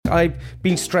I've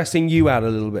been stressing you out a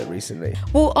little bit recently.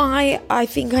 Well, I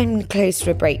think I'm close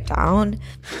to a breakdown.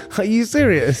 Are you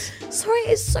serious? Sorry,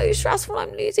 it's so stressful.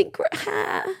 I'm losing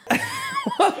hair.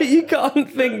 You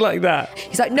can't think like that.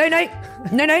 He's like, no.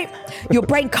 Your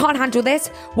brain can't handle this.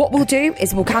 What we'll do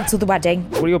is we'll cancel the wedding.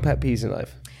 What are your pet peeves in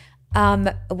life?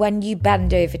 When you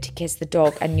bend over to kiss the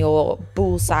dog and your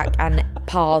ball sack and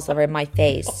paws are in my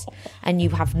face and you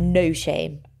have no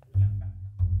shame.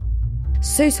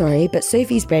 So sorry, but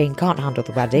Sophie's brain can't handle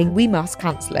the wedding. We must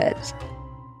cancel it.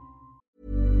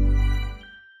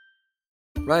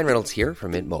 Ryan Reynolds here from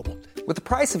Mint Mobile. With the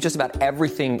price of just about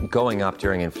everything going up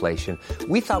during inflation,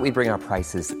 we thought we'd bring our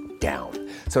prices down.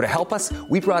 So to help us,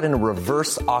 we brought in a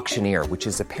reverse auctioneer, which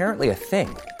is apparently a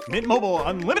thing. Mint Mobile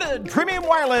Unlimited Premium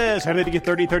Wireless. How to get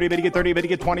 30, 30, bit to get 30, bit to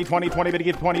get 20, 20, 20, bit to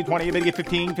get 20, 20, bit to get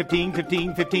 15, 15,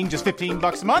 15, 15, just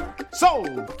 $15 a month?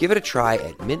 Sold! Give it a try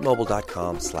at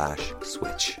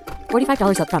mintmobile.com/switch.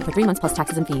 $45 up front for 3 months plus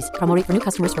taxes and fees. Promo rate for new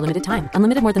customers for limited time.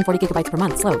 Unlimited more than 40 gigabytes per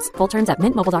month. Slows full terms at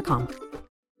mintmobile.com.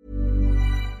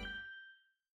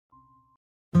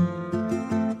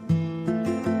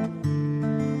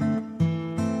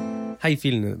 How you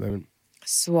feeling at the moment?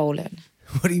 Swollen.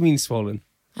 What do you mean swollen?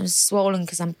 I'm swollen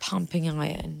because I'm pumping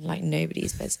iron like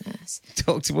nobody's business.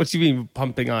 What do you mean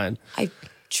pumping iron? I'm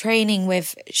training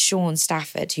with Sean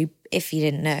Stafford, who, if you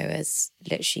didn't know, is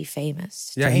literally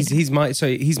famous. Yeah, he's my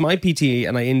PT,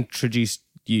 and I introduced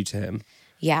you to him.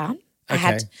 Yeah. Okay.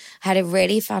 I had a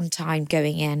really fun time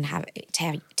going in,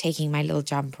 taking my little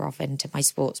jumper off into my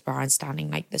sports bra and standing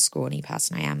like the scrawny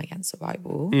person I am against the white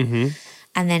wall. Mm-hmm.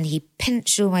 And then he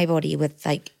pinched all my body with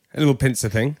like a little pincer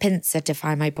thing. Pincer to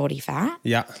find my body fat.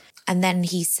 Yeah. And then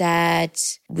he said,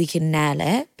 we can nail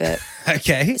it. But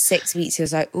okay. 6 weeks, he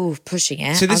was like, ooh, pushing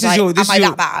it. So this I is was your, am I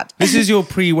that bad? This is your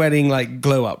pre-wedding like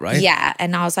glow up, right? Yeah.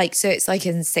 And I was like, so it's like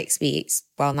in 6 weeks.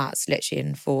 Well, that's literally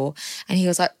in 4. And he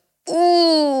was like,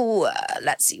 ooh,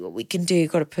 let's see what we can do.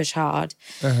 Got to push hard.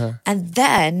 Uh-huh. And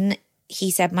then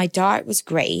he said my diet was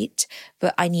great,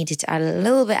 but I needed to add a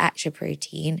little bit extra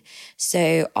protein.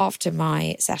 So after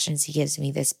my sessions, he gives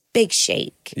me this big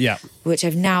shake, which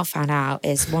I've now found out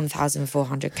is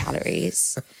 1,400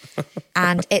 calories.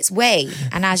 And it's whey.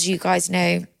 And as you guys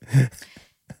know,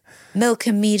 milk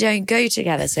and me don't go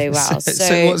together so well.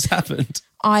 So what's happened?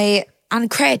 And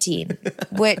creatine,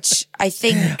 which I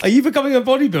think... Are you becoming a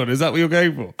bodybuilder? Is that what you're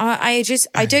going for? I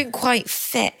don't quite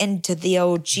fit into the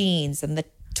old jeans, and the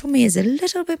tummy is a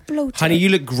little bit bloated. Honey, you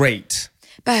look great.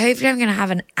 But hopefully I'm going to have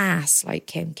an ass like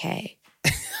Kim K.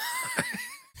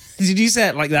 Did you say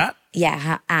it like that? Yeah,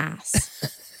 her ass.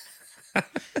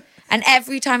 And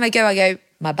every time I go,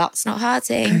 my butt's not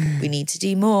hurting. We need to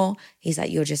do more. He's like,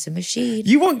 you're just a machine.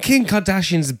 You want Kim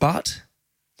Kardashian's butt?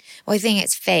 Well, I think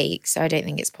it's fake, so I don't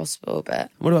think it's possible, but...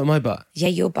 What about my butt? Yeah,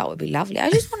 your butt would be lovely. I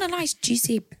just want a nice,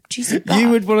 juicy butt. You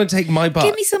would want to take my butt?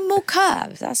 Give me some more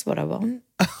curves. That's what I want.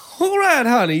 All right,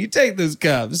 honey, you take those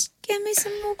curves. Give me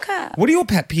some more curves. What are your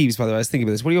pet peeves, by the way? I was thinking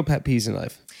about this. What are your pet peeves in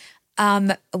life?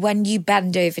 When you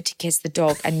bend over to kiss the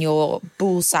dog and your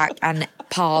ball sack and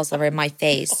paws are in my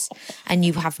face and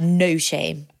you have no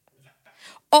shame.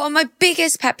 Oh, my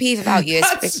biggest pet peeve about you is...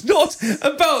 That's not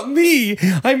about me.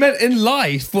 I meant in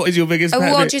life. What is your biggest pet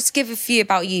peeve? Well, just give a few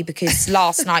about you because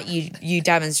last night you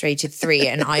demonstrated 3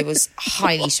 and I was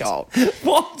highly shocked.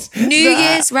 What? New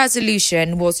Year's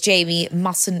resolution was Jamie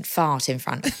mustn't fart in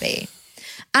front of me.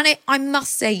 And I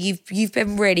must say, you've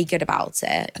been really good about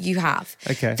it. You have.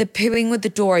 Okay. The pooing with the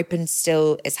door open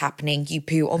still is happening. You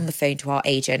poo on the phone to our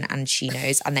agent and she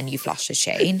knows, and then you flush the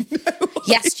Shane.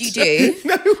 Yes, you do.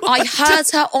 No, I heard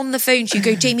her on the phone. She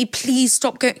go, Jamie, please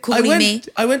stop calling me.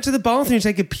 I went to the bathroom to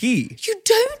take a pee. You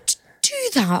don't do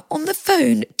that on the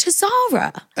phone to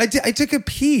Zara. I took a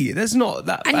pee. That's not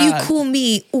that and bad. You call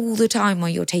me all the time while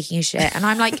you're taking a shit. And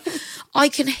I'm like, I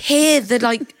can hear the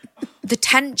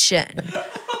tension.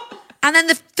 And then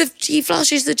he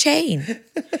flushes the chain.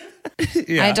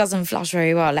 Yeah. And it doesn't flush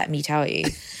very well, let me tell you.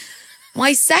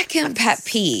 My second pet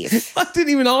peeve. I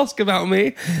didn't even ask about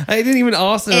me. I didn't even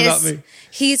ask them about me.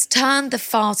 He's turned the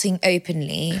farting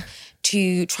openly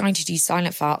to trying to do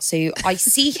silent farts. So I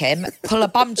see him pull a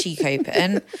bum cheek open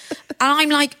and I'm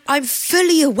like, I'm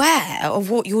fully aware of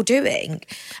what you're doing.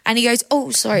 And he goes, oh,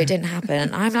 sorry, it didn't happen.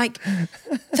 And I'm like,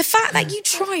 the fact that you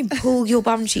try and pull your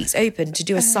bum cheeks open to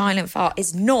do a silent fart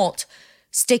is not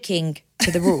sticking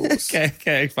to the rules.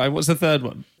 Okay, fine. What's the third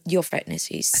one? Your fitness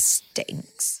view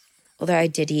stinks. Although I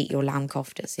did eat your lamb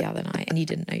koftas the other night and you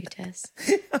didn't notice.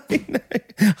 I know.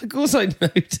 Of course I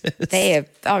noticed.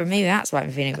 Maybe that's why I'm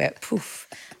feeling a bit poof.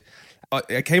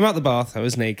 I came out the bath, I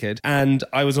was naked, and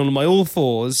I was on my all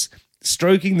fours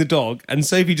stroking the dog, and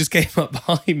Sophie just came up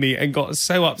behind me and got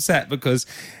so upset because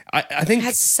I think... I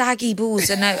had saggy balls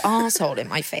and no arsehole in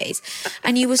my face.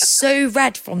 And you were so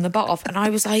red from the bath. And I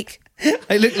was like...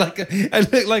 I look like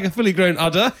a fully grown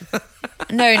udder.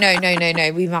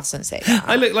 No. We mustn't say that.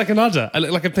 I look like an udder. I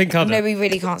look like a pink udder. No, we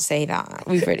really can't say that.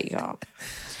 We really can't.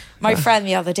 My friend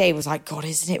the other day was like, God,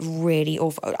 isn't it really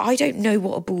awful? I don't know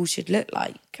what a ball should look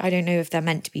like. I don't know if they're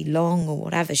meant to be long or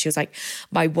whatever. She was like,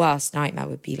 my worst nightmare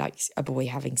would be like a boy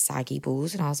having saggy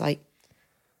balls. And I was like,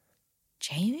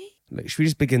 Jamie? Look, should we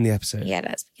just begin the episode? Yeah,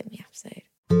 let's begin the episode.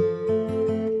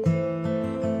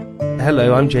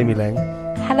 Hello, I'm Jamie Lang.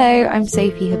 Hello, I'm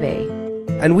Sophie Habib.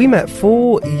 And we met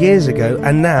 4 years ago,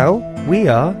 and now we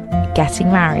are...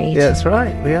 Getting married. Yeah, that's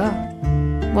right, we are.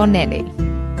 Well, nearly.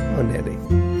 Oh, nearly.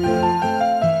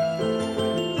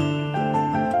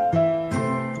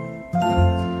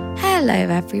 Hello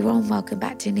everyone, welcome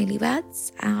back to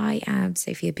Newlyweds. I am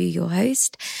Sophie Abu, your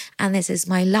host, and this is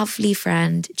my lovely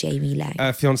friend, Jamie Lang.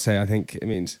 Fiancé, I think it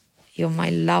means. You're my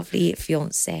lovely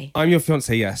fiancé. I'm your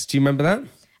fiancé, yes. Do you remember that?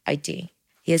 I do.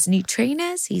 He has new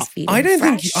trainers, he's feeling I don't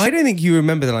fresh. think you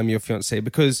remember that I'm your fiancé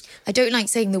because... I don't like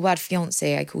saying the word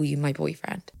fiancé, I call you my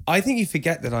boyfriend. I think you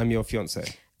forget that I'm your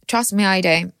fiancé. Trust me, I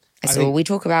don't. That's all we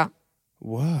talk about.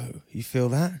 Whoa, you feel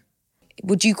that?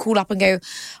 Would you call up and go,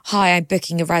 hi, I'm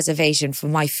booking a reservation for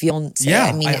my fiancé? Yeah,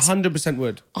 I mean, I 100%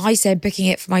 would. I said booking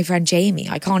it for my friend Jamie.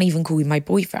 I can't even call you my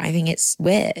boyfriend. I think it's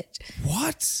weird.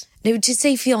 What? No, to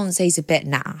say fiancé is a bit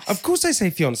naff. Of course I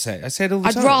say fiancé. I say it all the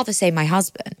I'd time. rather say my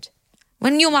husband.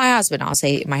 When you're my husband, I'll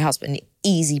say my husband.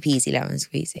 Easy peasy, lemon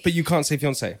squeezy. But you can't say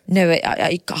fiancé. No,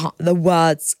 I can't. The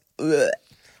words. Ugh.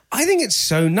 I think it's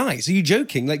so nice. Are you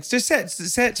joking? Like, just say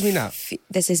it to me now.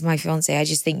 This is my fiancé. I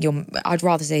just think I'd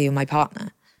rather say you're my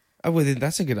partner. Oh, well, then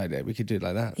that's a good idea. We could do it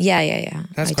like that. Yeah.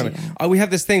 That's kind of... we have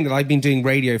this thing that I've been doing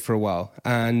radio for a while,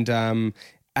 and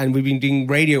we've been doing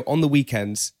radio on the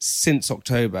weekends since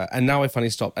October, and now I finally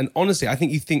stopped. And honestly, I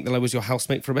think you think that I was your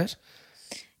housemate for a bit.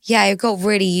 Yeah, I got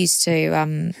really used to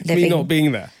living. Me not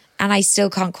being there. And I still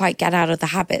can't quite get out of the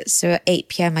habit. So at 8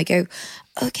 p.m, I go,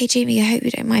 okay, Jamie, I hope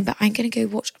you don't mind, but I'm going to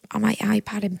go watch on my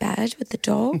iPad in bed with the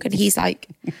dog. And he's like,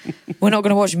 we're not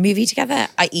going to watch a movie together.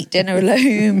 I eat dinner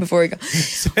alone before I go.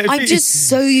 I'm just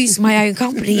so used to my own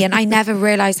company, and I never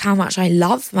realised how much I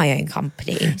love my own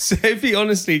company. Sophie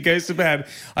honestly goes to bed.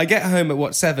 I get home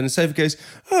at 7? And Sophie goes,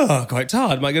 I'm quite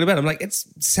tired. Might go to bed. I'm like, it's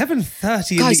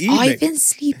 7:30 in the evening. Guys, I've been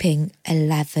sleeping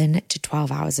 11 to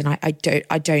 12 hours a night. I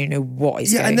don't know what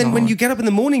is going on. Yeah, and then when you get up in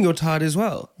the morning, you're tired as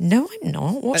well. No, I'm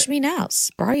not. Watch me now.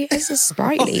 Sprite as a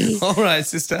sprightly. All right,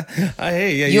 sister. I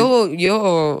hear you.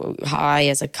 You're high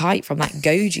as a kite from that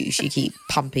go juice you keep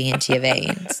pumping into your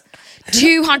veins.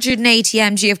 280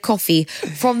 mg of coffee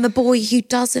from the boy who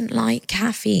doesn't like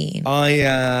caffeine.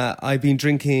 I've been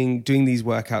doing these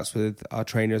workouts with our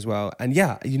trainer as well. And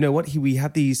yeah, you know what? We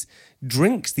had these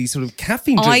drinks, these sort of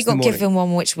caffeine drinks. I got given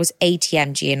one which was 80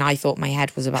 mg and I thought my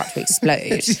head was about to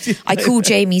explode. I called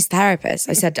Jamie's therapist.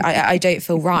 I said, I don't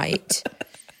feel right.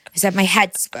 I said, my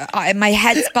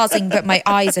head's buzzing, but my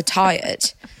eyes are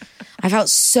tired. I felt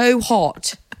so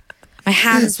hot. My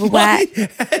hands were wet. My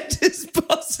head is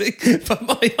buzzing, but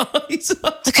my eyes are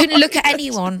tired. I couldn't look at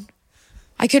anyone.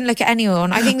 I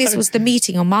think this was the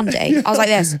meeting on Monday. I was like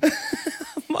this.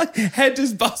 My head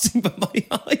is buzzing, but my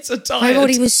eyes are tired. My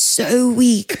body was so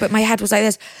weak, but my head was like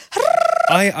this.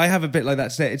 I have a bit like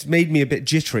that today. It's made me a bit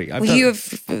jittery. You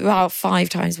have about 5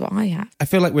 times what I have. I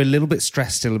feel like we're a little bit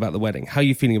stressed still about the wedding. How are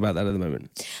you feeling about that at the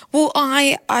moment? Well,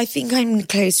 I think I'm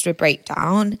close to a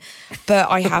breakdown, but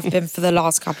I have been for the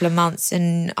last couple of months,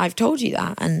 and I've told you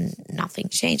that, and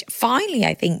nothing's changed. Finally,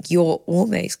 I think you're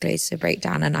almost close to a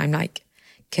breakdown, and I'm like,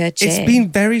 ka-ching. It's been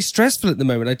very stressful at the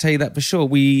moment. I tell you that for sure.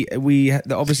 We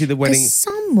obviously the wedding.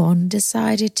 Someone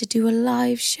decided to do a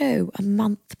live show a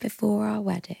month before our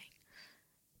wedding.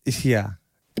 Yeah.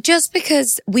 Just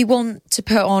because we want to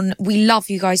put on, we love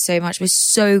you guys so much. We're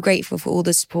so grateful for all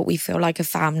the support. We feel like a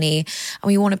family, and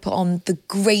we want to put on the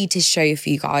greatest show for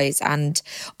you guys. And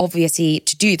obviously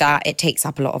to do that, it takes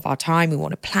up a lot of our time. We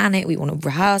want to plan it. We want to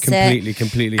rehearse it.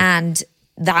 Completely. And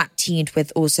that teamed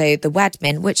with also the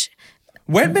Wedmin, which...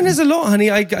 Wedmin is a lot,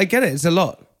 honey. I get it. It's a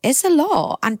lot. It's a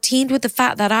lot. And teamed with the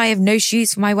fact that I have no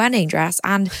shoes for my wedding dress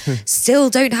and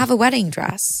still don't have a wedding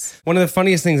dress. One of the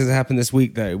funniest things that's happened this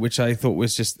week, though, which I thought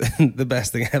was just the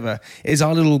best thing ever, is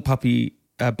our little puppy,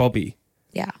 Bobby.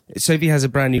 Yeah. Sophie has a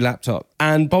brand new laptop,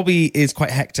 and Bobby is quite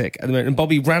hectic at the moment. And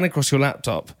Bobby ran across your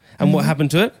laptop. And what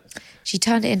happened to it? She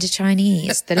turned it into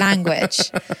Chinese, the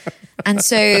language. And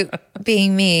so,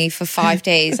 being me, for 5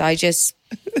 days, I just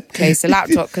closed the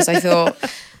laptop because I thought...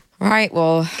 Right,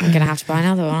 well, I'm going to have to buy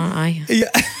another one, aren't I? Yeah.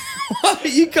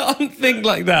 You can't think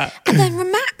like that. And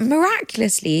then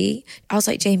miraculously, I was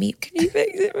like, Jamie, can you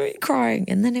fix it? I'm crying.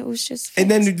 And then it was just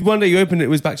fixed. And then one day you opened it, it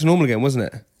was back to normal again,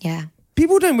 wasn't it? Yeah.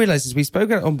 People don't realise this, we've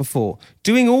spoken on before,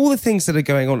 doing all the things that are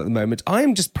going on at the moment, I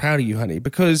am just proud of you, honey,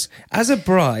 because as a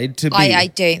bride to be... I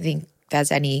don't think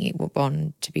there's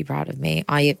anyone to be proud of me.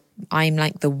 I'm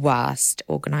like the worst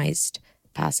organised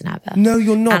person ever. No,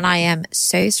 you're not. And I am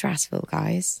so stressful,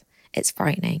 guys. It's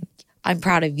frightening. I'm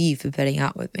proud of you for putting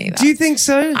up with me. Do you think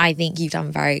so? I think you've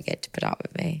done very good to put up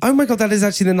with me. Oh my God, that is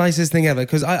actually the nicest thing ever,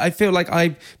 because I feel like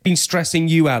I've been stressing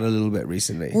you out a little bit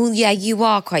recently. Well, yeah, you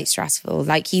are quite stressful.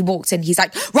 Like, he walks in, he's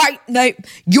like, right, no,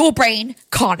 your brain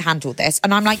can't handle this.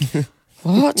 And I'm like,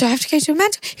 what? Do I have to go to a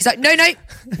mental? He's like, no,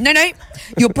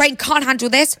 your brain can't handle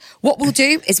this. What we'll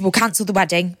do is we'll cancel the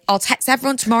wedding. I'll text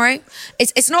everyone tomorrow.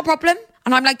 It's not a problem.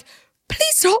 And I'm like,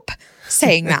 please stop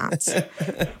saying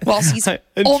that. Whilst he's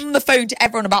on the phone to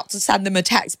everyone about to send them a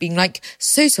text being like,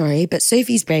 so sorry, but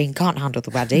Sophie's brain can't handle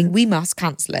the wedding. We must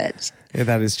cancel it. Yeah,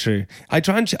 that is true.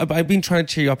 I've been trying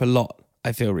to cheer you up a lot,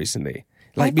 I feel, recently.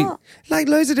 Like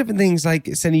loads of different things,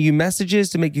 like sending you messages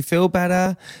to make you feel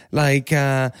better, like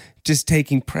just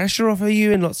taking pressure off of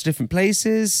you in lots of different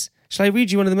places. Shall I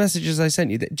read you one of the messages I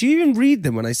sent you? Do you even read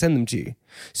them when I send them to you?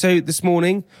 So this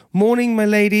morning, my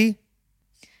lady.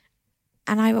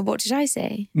 And what did I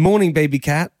say? Morning, baby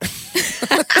cat.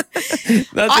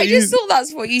 I just thought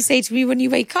that's what you say to me when you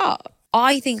wake up.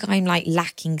 I think I'm like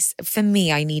lacking. For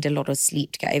me, I need a lot of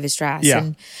sleep to get over stress. Yeah.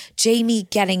 And Jamie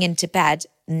getting into bed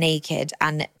naked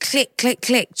and click, click,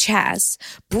 click, chess,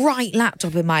 bright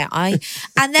laptop in my eye.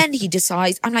 And then he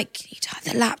decides, I'm like, can you turn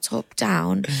the laptop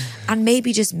down and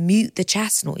maybe just mute the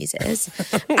chess noises?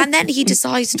 And then he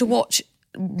decides to watch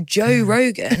Joe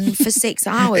Rogan for 6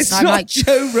 hours. It's and I'm not like,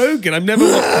 Joe Rogan. I've never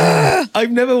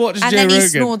watched Joe Rogan. And then he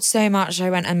snored so much, I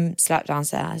went and slept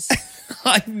downstairs.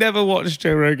 I've never watched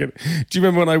Joe Rogan. Do you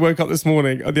remember when I woke up this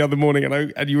morning, or the other morning,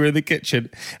 and you were in the kitchen,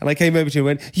 and I came over to you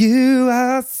and went, "You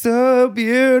are so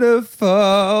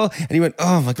beautiful," and you went,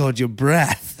 "Oh my God, your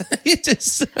breath!" He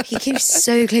came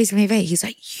so close to my face. He's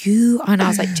like, "You," and I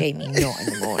was like, "Jamie, not in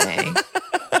the morning."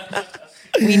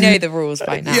 We know the rules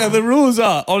by now. Yeah, the rules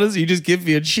are, honestly, you just give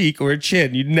me a cheek or a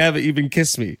chin. You'd never even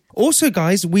kiss me. Also,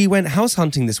 guys, we went house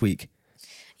hunting this week.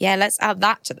 Yeah, let's add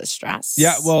that to the stress.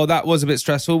 Yeah, well, that was a bit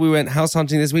stressful. We went house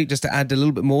hunting this week just to add a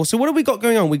little bit more. So what have we got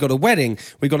going on? We got a wedding.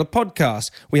 We got a podcast.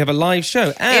 We have a live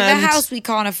show. And in a house we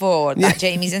can't afford that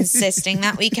Jamie's insisting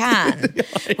that we can,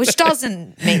 which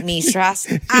doesn't make me stress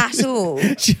at all.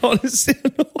 Honestly,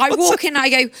 I walk in and I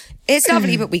go, it's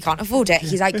lovely, but we can't afford it.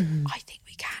 He's like, I think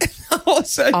we can.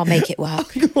 Also, I'll make it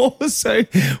work. Also,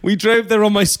 we drove there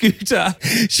on my scooter.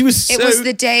 It was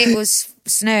the day it was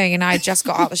snowing and I just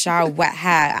got out of the shower, wet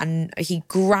hair, and he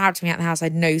grabbed me out the house. I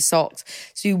had no socks.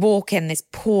 So we walk in, this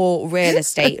poor real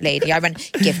estate lady. I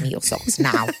went, give me your socks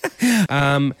now.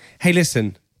 Hey,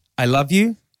 listen, I love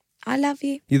you. I love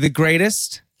you. You're the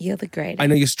greatest. You're the greatest. I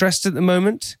know you're stressed at the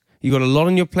moment. You got a lot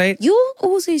on your plate. You're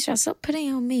also stressed. Stop putting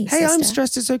it on me, Hey, sister. I'm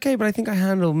stressed. It's okay, but I think I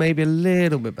handle maybe a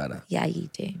little bit better. Yeah, you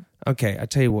do. Okay, I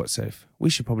tell you what, Soph.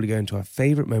 We should probably go into our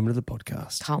favourite moment of the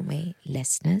podcast. Can't we?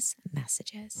 Listeners'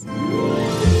 messages.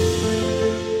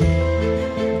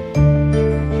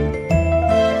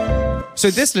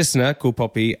 So this listener, called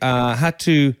Poppy, had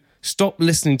to stop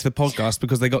listening to the podcast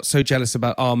because they got so jealous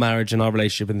about our marriage and our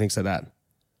relationship and things like that.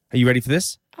 Are you ready for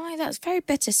this? Oh, that's very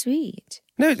bittersweet.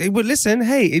 No, well, listen,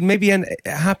 hey, it may be a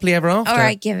happily ever after. All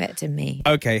right, give it to me.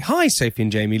 Okay, hi, Sophie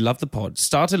and Jamie, love the pod.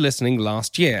 Started listening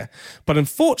last year, but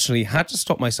unfortunately had to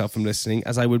stop myself from listening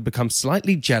as I would become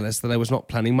slightly jealous that I was not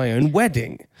planning my own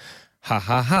wedding. Ha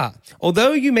ha ha.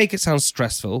 Although you make it sound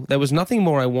stressful, there was nothing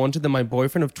more I wanted than my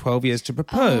boyfriend of 12 years to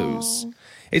propose. Oh.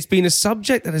 It's been a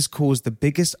subject that has caused the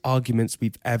biggest arguments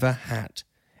we've ever had.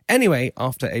 Anyway,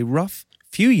 after a rough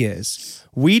few years,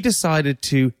 we decided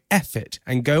to F it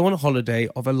and go on a holiday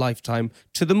of a lifetime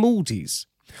to the Maldives.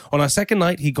 On our second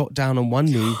night, he got down on one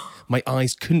knee. My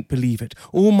eyes couldn't believe it.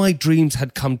 All my dreams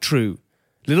had come true.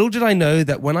 Little did I know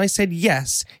that when I said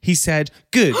yes, he said,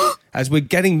 good, as we're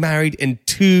getting married in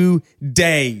 2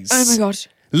 days. Oh my God.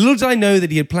 Little did I know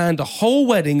that he had planned a whole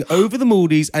wedding over the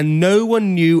Maldives and no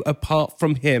one knew apart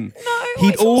from him. No,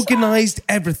 he'd organised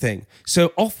everything.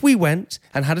 So off we went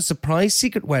and had a surprise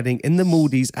secret wedding in the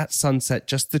Maldives at sunset,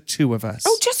 just the two of us.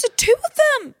 Oh, just the two of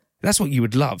them? That's what you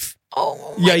would love.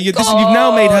 Oh God. my You've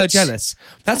now made her jealous.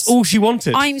 That's all she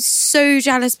wanted. I'm so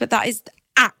jealous, but that is the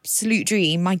absolute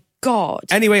dream. My God.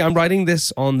 Anyway, I'm writing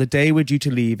this on the day we're due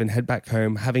to leave and head back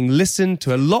home, having listened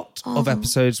to a lot of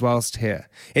episodes whilst here.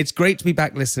 It's great to be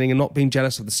back listening and not being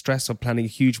jealous of the stress of planning a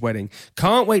huge wedding.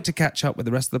 Can't wait to catch up with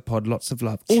the rest of the pod. Lots of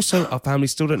love. Also, our family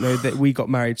still don't know that we got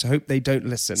married, so hope they don't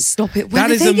listen. Stop it. That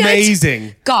is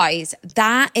amazing. Guys,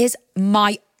 that is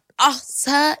my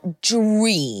utter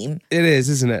dream. It is,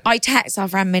 isn't it? I text our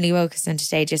friend Millie Wilkerson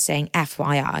today just saying,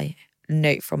 FYI,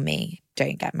 note from me,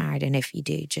 don't get married, and if you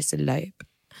do, just elope.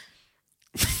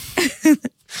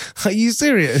 Are you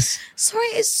serious? Sorry,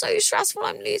 it's so stressful.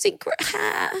 I'm losing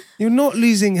hair. You're not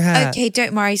losing hair. Okay,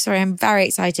 don't worry. Sorry, I'm very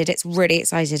excited. It's really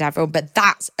excited, everyone. But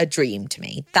that's a dream to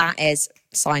me. That is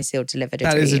signed, sealed, delivered.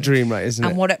 That is a dream, right? Isn't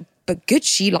it? But good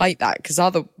she like that, because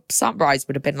some brides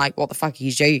would have been like, "What the fuck are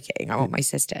you joking? I want my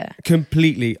sister."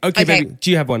 Completely. Okay, baby. Do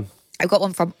you have one? I've got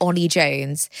one from Ollie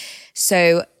Jones.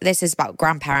 So this is about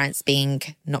grandparents being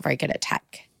not very good at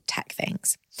tech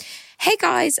things. Hey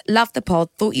guys, love the pod.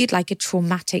 Thought you'd like a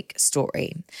traumatic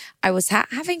story. I was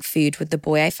having food with the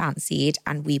boy I fancied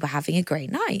and we were having a great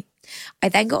night. I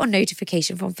then got a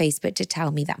notification from Facebook to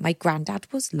tell me that my granddad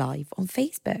was live on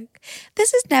Facebook.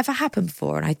 This has never happened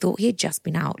before and I thought he had just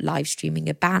been out live streaming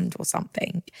a band or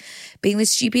something. Being the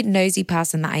stupid nosy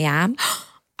person that I am,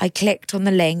 I clicked on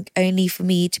the link only for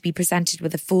me to be presented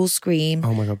with a full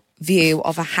screen view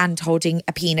of a hand holding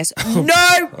a penis.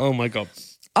 No! Oh my God.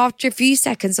 After a few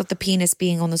seconds of the penis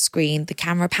being on the screen, the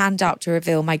camera panned up to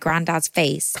reveal my granddad's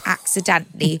face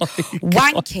accidentally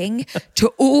wanking to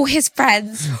all his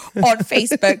friends on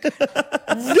Facebook.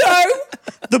 No!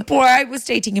 The boy I was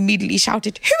dating immediately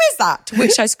shouted, "Who is that?" To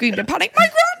which I screamed in panic, "My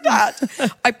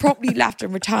granddad!" I promptly left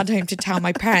and returned home to tell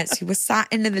my parents, who were sat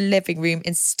in the living room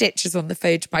in stitches on the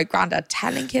phone to my granddad,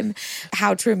 telling him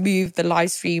how to remove the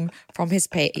live stream from his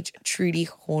page. Truly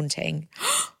haunting.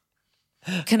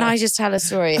 Can I just tell a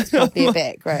story? It's probably a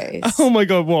bit gross. Oh my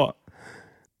God, what?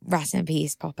 Rest in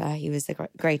peace, Popper. He was the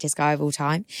greatest guy of all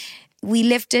time. We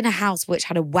lived in a house which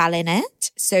had a well in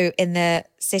it. So in the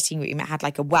sitting room, it had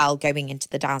like a well going into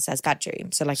the downstairs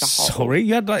bedroom. So like a hole. Sorry,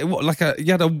 you had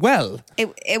you had a well?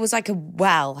 It was like a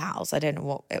well house. I don't know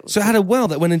what it was. So it had a well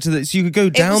that went into so you could go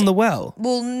down the well?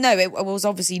 Well, no, it was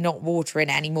obviously not water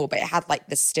in it anymore, but it had like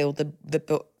the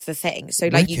thing. So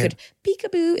like you could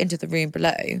peekaboo into the room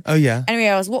below. Oh yeah. Anyway,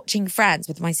 I was watching Friends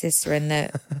with my sister in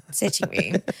the sitting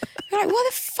room. We're like, what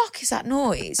the fuck is that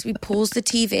noise? We paused the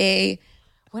TV,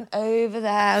 went over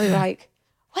there. We were like,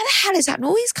 where the hell is that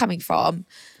noise coming from?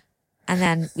 And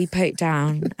then we poked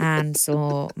down and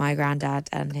saw my granddad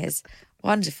and his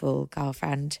wonderful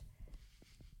girlfriend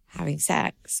having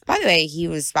sex. By the way, he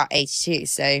was about 82,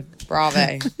 so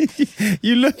bravo.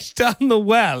 You looked down the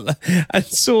well and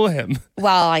saw him.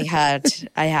 Well, I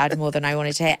heard more than I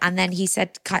wanted to hear. And then he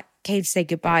came to say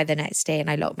goodbye the next day, and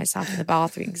I locked myself in the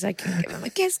bathroom because I couldn't give him a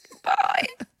kiss goodbye.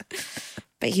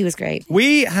 But he was great.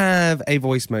 We have a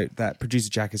voice note that producer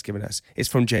Jack has given us. It's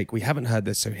from Jake. We haven't heard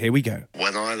this, so here we go.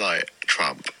 When I like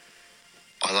Trump,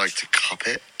 I like to cup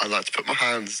it. I like to put my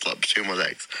hands like between my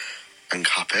legs and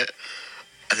cup it,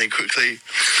 and then quickly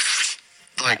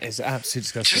That is absolutely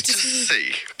disgusting. just to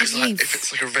see, because like if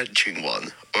it's like a wrenching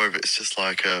one, or if it's just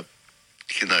like a,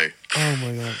 Oh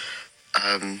my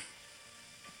God.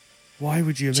 Why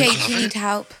would you? Jake, you need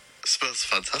help. It smells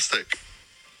fantastic.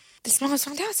 The smell is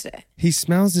fantastic. He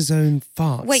smells his own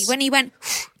farts. Wait, when he went,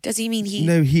 does he mean he...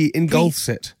 No, he engulfs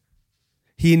it.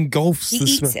 He engulfs the smell.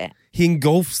 He eats it? He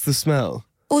engulfs the smell.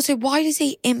 Also, why does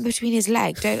he in between his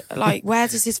legs? Where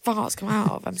does his farts come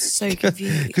out of? I'm so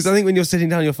confused. Because I think when you're sitting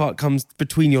down, your fart comes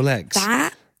between your legs.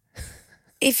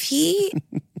 If he...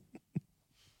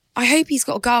 I hope he's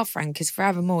got a girlfriend, because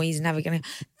forevermore he's never going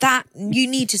to... You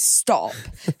need to stop.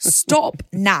 Stop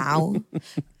now.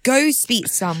 Go speak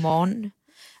to someone.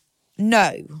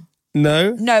 No,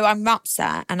 I'm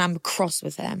upset and I'm cross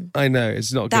with him. I know,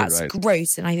 it's not good, right? That's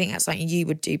gross, and I think that's something you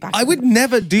would do back. I would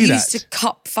never do you that. Used to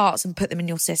cup farts and put them in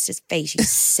your sister's face, you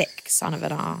sick son of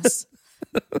an ass.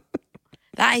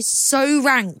 That is so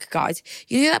rank, guys.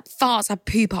 You know that farts have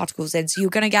poo particles in, so you're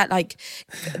going to get like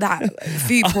that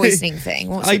food poisoning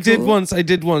thing. I did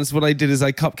once. What I did is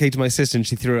I cupcaked my sister and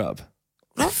she threw up.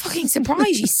 I'm not fucking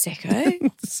surprised, you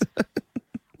sicko.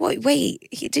 Wait,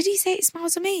 did he say it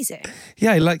smells amazing?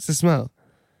 Yeah, he likes the smell.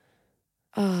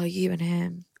 Oh, you and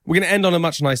him. We're going to end on a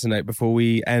much nicer note before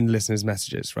we end listeners'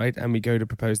 messages, right? And we go to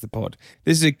propose the pod.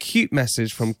 This is a cute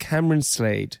message from Cameron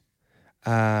Slade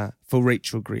for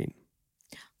Rachel Green.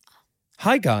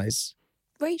 Hi, guys.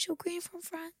 Rachel Green from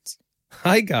Friends.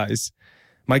 Hi, guys.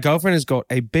 My girlfriend has got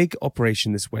a big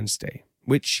operation this Wednesday,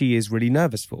 which she is really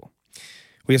nervous for.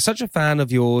 We are such a fan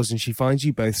of yours and she finds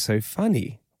you both so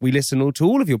funny. We listen to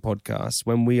all of your podcasts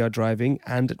when we are driving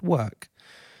and at work.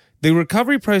 The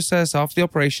recovery process after the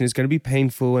operation is going to be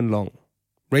painful and long.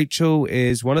 Rachel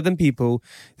is one of them people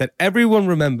that everyone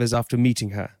remembers after meeting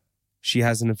her. She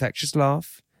has an infectious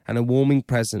laugh and a warming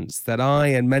presence that I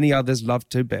and many others love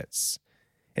to bits.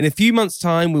 In a few months'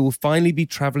 time, we will finally be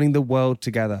traveling the world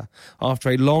together after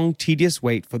a long, tedious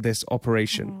wait for this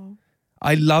operation.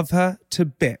 I love her to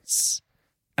bits.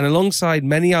 And alongside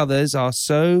many others are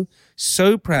so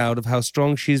proud of how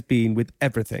strong she has been with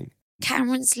everything.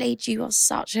 Cameron Slade, you are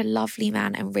such a lovely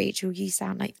man. And Rachel, you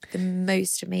sound like the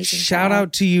most amazing Shout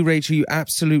out to you, Rachel, you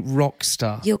absolute rock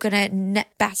star. You're going to,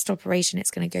 best operation, it's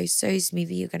going to go so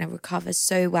smoothly. You're going to recover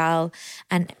so well.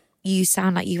 And you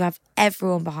sound like you have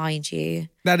everyone behind you.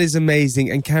 That is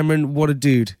amazing. And Cameron, what a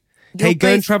dude. Hey, go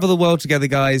and travel the world together,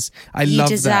 guys. I love that. You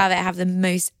deserve it. Have the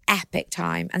most epic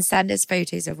time. And send us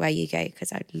photos of where you go,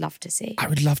 because I'd love to see. I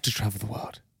would love to travel the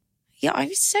world. Yeah,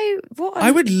 I'm so... I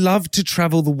would love to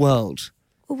travel the world.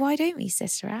 Well, why don't we,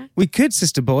 Sister Act? We could,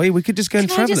 sister boy. We could just go and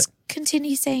travel it. Can I just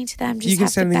continue saying to them,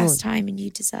 just have the best time and you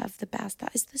deserve the best?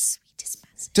 That is the sweetest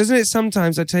message. Doesn't it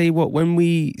sometimes, I tell you what, when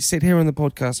we sit here on the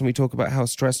podcast and we talk about how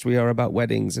stressed we are about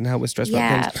weddings and how we're stressed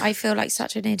about things. Yeah, I feel like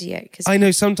such an idiot. I know,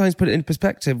 sometimes put it in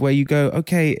perspective where you go,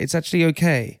 okay, it's actually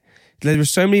okay. There are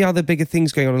so many other bigger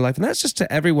things going on in life. And that's just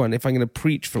to everyone, if I'm going to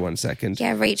preach for 1 second.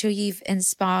 Yeah, Rachel, you've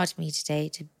inspired me today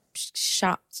to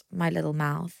shut my little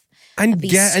mouth and be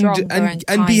get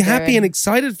and be happy and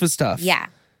excited for stuff. Yeah.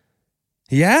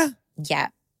 Yeah? Yeah.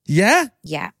 Yeah?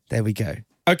 Yeah. There we go.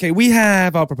 Okay, we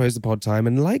have our Propose the Pod time,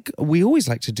 and like we always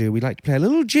like to do, we like to play a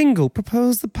little jingle.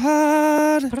 Propose the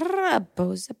pod.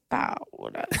 Propose the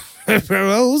powder.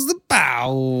 Propose the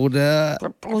powder.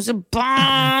 Propose the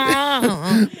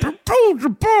powder. Propose the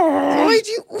pod.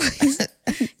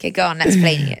 Okay, go on, let's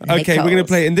play it. Okay, we're going to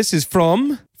play it, and this is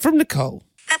from Nicole.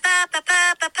 Propose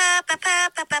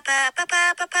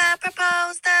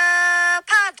the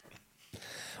pod.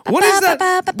 What is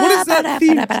that? What is that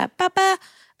theme?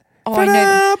 Oh, I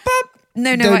know.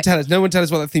 No. Don't tell us. No one tell us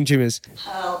what that theme tune is.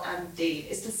 Pearl and Dean.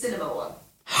 It's the cinema one.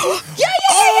 Yeah.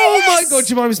 Oh my God,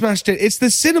 Jemima smashed it. It's the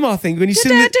cinema thing. When you see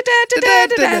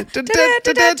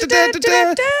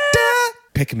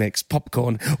pick a mix,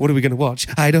 popcorn. What are we going to watch?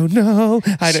 I don't know.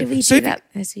 Should we do that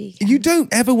this week? You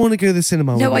don't ever want to go to the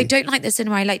cinema. No, I don't like the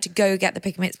cinema. I like to go get the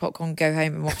pick a mix popcorn, go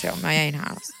home and watch it on my own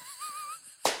house.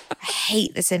 I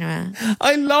hate the cinema.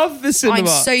 I love the cinema. I'm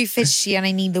so fishy and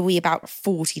I need the wee about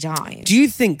 40 times. Do you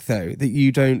think, though, that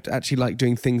you don't actually like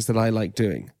doing things that I like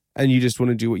doing and you just want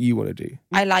to do what you want to do?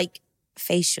 I like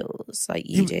facials like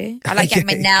you do. I like getting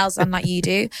my nails done like you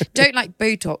do. Don't like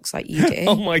Botox like you do.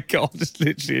 Oh my God, it's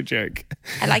literally a joke.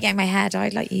 I like getting my hair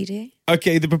dyed like you do.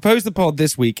 Okay, the Propose the Pod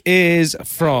this week is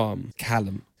from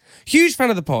Callum. Huge fan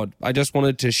of the pod. I just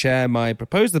wanted to share my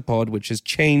Propose the Pod, which has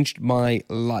changed my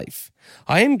life.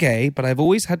 I am gay, but I've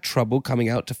always had trouble coming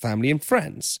out to family and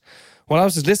friends. While I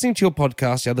was listening to your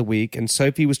podcast the other week and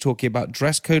Sophie was talking about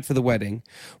dress code for the wedding,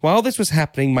 while this was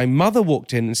happening, my mother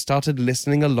walked in and started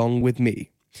listening along with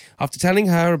me. After telling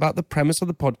her about the premise of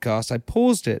the podcast, I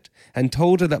paused it and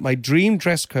told her that my dream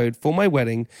dress code for my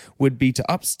wedding would be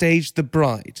to upstage the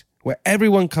bride, where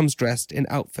everyone comes dressed in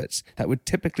outfits that would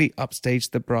typically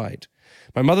upstage the bride.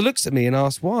 My mother looks at me and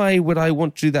asks, why would I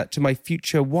want to do that to my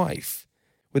future wife?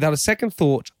 Without a second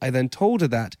thought, I then told her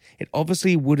that it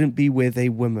obviously wouldn't be with a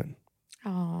woman.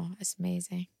 Oh, that's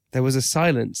amazing. There was a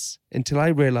silence until I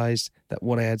realized that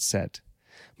what I had said.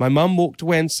 My mum walked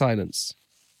away in silence.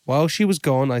 While she was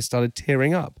gone, I started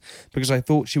tearing up because I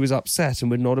thought she was upset and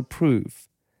would not approve.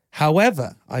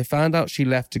 However, I found out she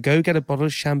left to go get a bottle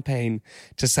of champagne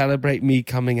to celebrate me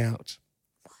coming out.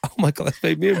 Oh my God, that's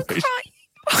made me emotional.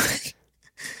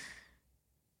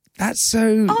 That's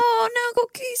so... Oh no, I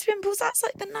got goose pimples. That's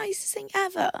like the nicest thing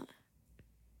ever.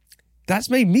 That's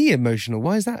made me emotional.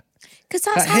 Why is that? Because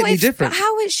that's how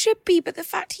it should be. But the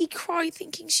fact he cried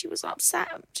thinking she was upset,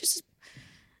 just...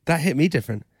 That hit me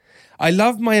different. I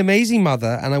love my amazing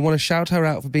mother and I want to shout her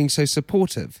out for being so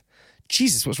supportive.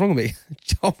 Jesus, what's wrong with me?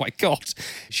 Oh my God.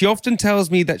 She often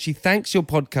tells me that she thanks your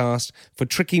podcast for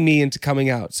tricking me into coming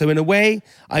out. So in a way,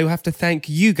 I have to thank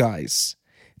you guys.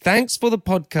 Thanks for the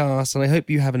podcast and I hope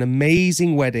you have an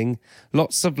amazing wedding.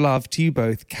 Lots of love to you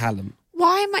both, Callum.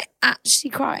 Why am I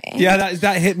actually crying? Yeah,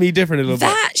 that hit me different a little bit.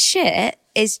 That shit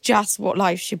is just what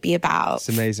life should be about. It's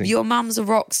amazing. Your mum's a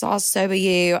rock star, so are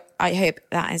you. I hope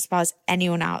that inspires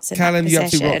anyone else in Callum, that you're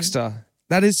position. absolute rock star.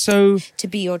 That is so... To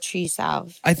be your true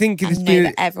self. I think and it's know been...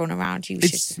 that everyone around you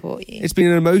should support you. It's been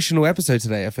an emotional episode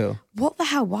today, I feel. What the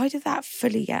hell? Why did that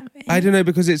fully get me? I don't know,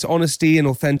 because it's honesty and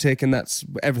authentic, and that's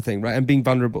everything, right? And being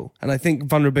vulnerable. And I think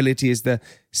vulnerability is the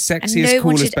sexiest, and no one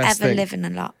coolest, should best ever thing. live in a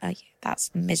lot.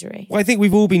 That's misery. Well, I think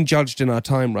we've all been judged in our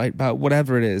time, right? About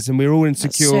whatever it is. And we're all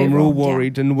insecure so and we're all wrong, yeah.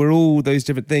 worried and we're all those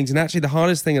different things. And actually the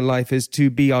hardest thing in life is to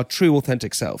be our true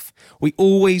authentic self. We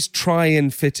always try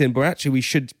and fit in, but actually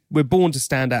we're born to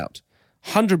stand out.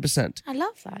 100%. I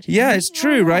love that. Yeah, it's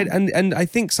true, Wow. right? And I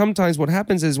think sometimes what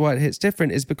happens is why it hits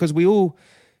different is because we all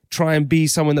try and be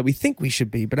someone that we think we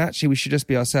should be, but actually we should just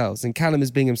be ourselves. And Callum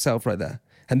is being himself right there.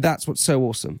 And that's what's so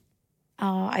awesome.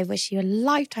 Oh, I wish you a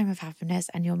lifetime of happiness,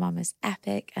 and your mum is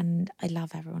epic, and I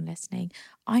love everyone listening.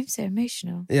 I'm so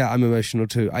emotional. Yeah, I'm emotional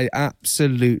too. I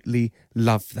absolutely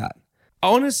love that.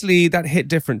 Honestly, that hit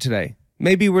different today.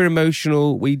 Maybe we're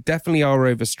emotional. We definitely are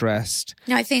overstressed.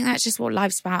 No, I think that's just what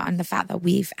life's about, and the fact that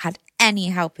we've had any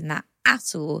help in that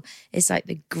at all is like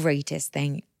the greatest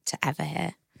thing to ever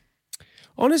hear.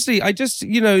 Honestly, I just,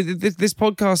 this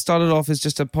podcast started off as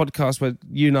just a podcast where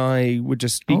you and I would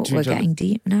just speak to We're each other. getting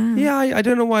deep now. Yeah, I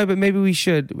don't know why, but maybe we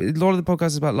should. A lot of the podcast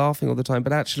is about laughing all the time,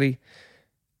 but actually,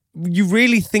 you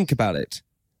really think about it.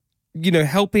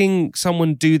 Helping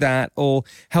someone do that, or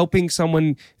helping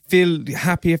someone feel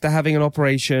happy if they're having an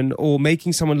operation, or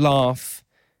making someone laugh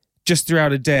just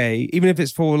throughout a day, even if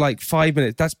it's for like 5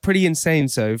 minutes, that's pretty insane,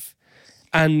 Soph.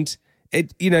 And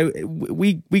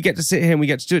we get to sit here and we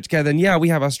get to do it together. And yeah, we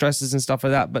have our stresses and stuff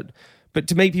like that, but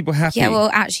to make people happy. Yeah, well,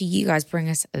 actually, you guys bring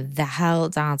us the hell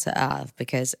down to earth,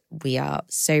 because we are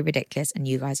so ridiculous and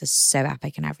you guys are so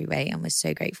epic in every way, and we're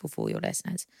so grateful for your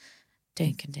listeners.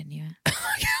 Don't continue it.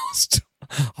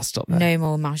 I'll stop there. No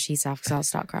more mushy stuff, because I'll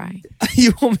start crying.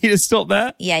 You want me to stop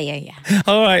there? Yeah.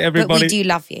 All right, everybody. But we do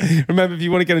love you. Remember, if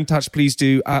you want to get in touch, please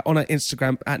do on our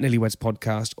Instagram at Newlyweds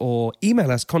Podcast, or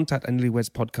email us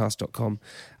contact@newlywedspodcast.com.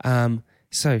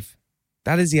 Soph,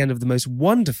 that is the end of the most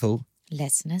wonderful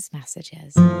Listeners'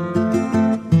 messages. I've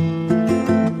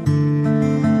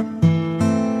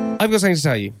got something to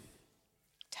tell you.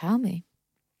 Tell me.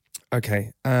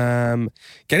 Okay.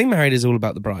 Getting married is all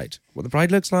about the bride. What the bride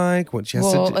looks like, what she has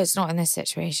to do. Well, it's not in this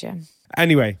situation.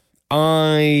 Anyway,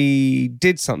 I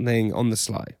did something on the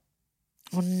sly.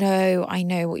 Oh no, I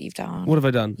know what you've done. What have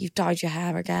I done? You've dyed your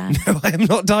hair again. No, I have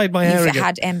not dyed my hair You've again.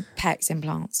 had pecs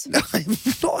implants. No,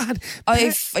 I've not had...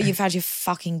 You've had your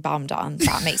fucking bum done.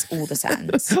 That makes all the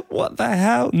sense. What the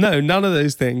hell? No, none of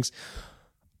those things.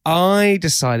 I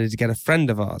decided to get a friend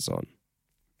of ours on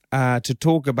to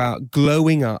talk about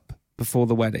glowing up before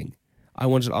the wedding. I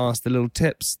wanted to ask the little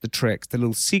tips, the tricks, the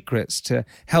little secrets to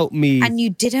help me. And you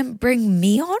didn't bring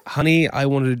me on? Honey, I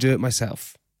wanted to do it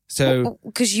myself. So,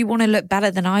 because you want to look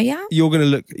better than I am?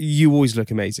 you always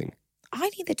look amazing. I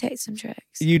need the tips and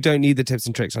tricks. You don't need the tips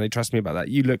and tricks, honey. Trust me about that.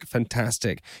 You look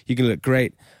fantastic. You can look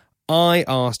great. I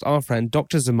asked our friend,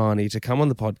 Dr. Zamani, to come on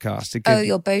the podcast.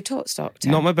 Your Botox doctor?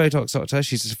 Not my Botox doctor.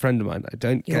 She's just a friend of mine.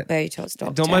 Your Botox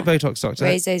doctor? Not my Botox doctor.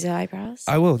 Raise those eyebrows?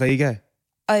 I will. There you go.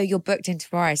 Oh, you're booked in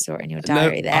tomorrow. I saw it in your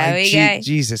diary. There we go.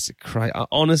 Jesus Christ.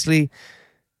 Honestly,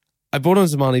 I brought on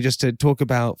Zamani just to talk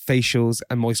about facials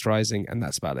and moisturizing, and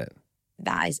that's about it.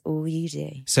 That is all you do.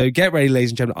 So get ready,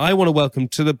 ladies and gentlemen. I want to welcome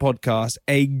to the podcast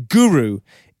a guru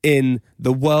in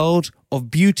the world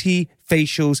of beauty,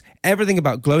 facials, everything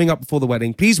about glowing up before the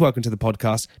wedding. Please welcome to the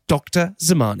podcast, Dr.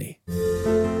 Zamani.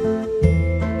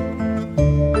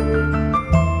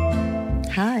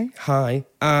 Hi.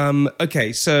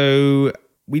 Okay, so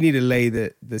we need to lay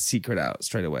the secret out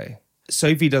straight away.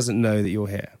 Sophie doesn't know that you're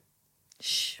here.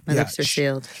 Shh, my lips are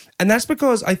sealed. And that's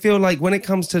because I feel like when it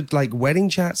comes to like wedding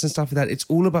chats and stuff like that, it's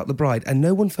all about the bride and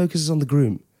no one focuses on the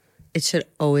groom. It should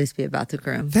always be about the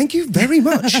groom. Thank you very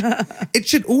much. It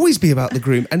should always be about the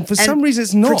groom. And for some reason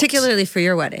it's not. Particularly for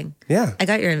your wedding. Yeah. I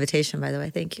got your invitation, by the way.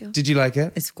 Thank you. Did you like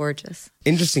it? It's gorgeous.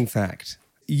 Interesting fact.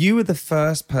 You were the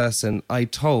first person I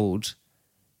told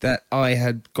that I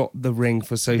had got the ring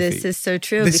for Sophie. This is so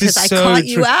true This because is I so caught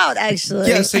you true. out, actually.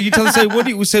 Yeah, so you tell us, so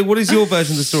what is your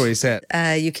version of the story? Say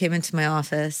it. You came into my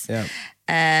office Yeah.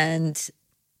 and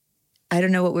I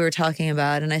don't know what we were talking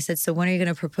about. And I said, so when are you going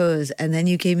to propose? And then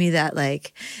you gave me that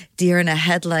like deer in a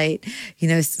headlight,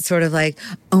 sort of like,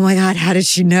 oh my God, how did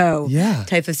she know? Yeah.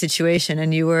 Type of situation.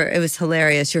 And it was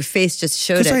hilarious. Your face just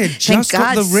showed 'Cause it. I had just Thank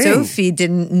got God the ring. Sophie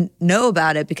didn't know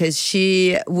about it because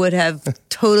she would have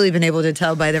totally been able to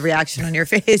tell by the reaction on your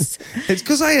face. It's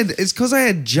because I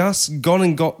had just gone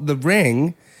and got the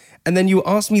ring, and then you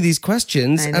asked me these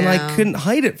questions, and I know. couldn't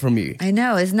hide it from you. I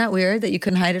know. Isn't that weird that you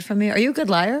couldn't hide it from me? Are you a good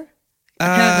liar?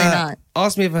 Apparently not.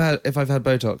 Ask me if I've had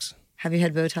Botox. Have you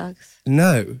had Botox?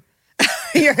 No.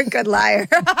 You're a good liar.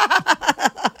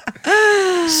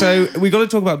 So we got to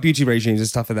talk about beauty regimes and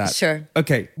stuff like that. Sure.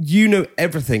 Okay, you know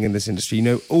everything in this industry. You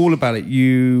know all about it.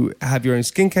 You have your own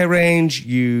skincare range.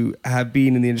 You have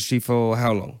been in the industry for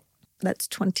how long? That's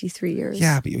 23 years.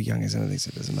 Yeah, but you're young as anything, so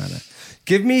it doesn't matter.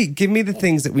 Give me the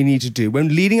things that we need to do when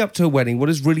leading up to a wedding. What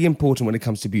is really important when it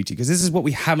comes to beauty? Because this is what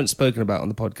we haven't spoken about on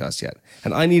the podcast yet,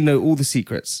 and I need to know all the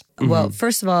secrets. Well,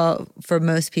 first of all, for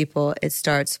most people, it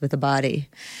starts with the body,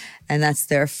 and that's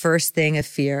their first thing of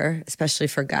fear, especially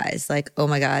for guys. Like, oh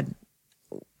my God,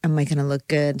 am I going to look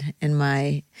good in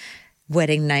my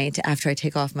wedding night after I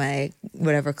take off my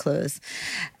whatever clothes?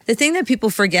 The thing that people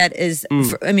forget is,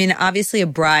 obviously a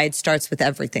bride starts with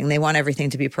everything. They want everything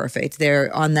to be perfect.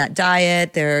 They're on that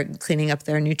diet. They're cleaning up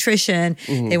their nutrition.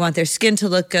 They want their skin to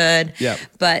look good. Yeah.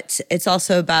 But it's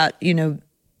also about,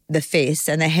 the face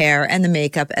and the hair and the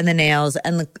makeup and the nails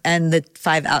and the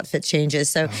 5 outfit changes.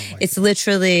 So it's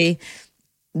literally...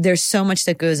 There's so much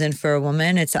that goes in for a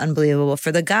woman. It's unbelievable.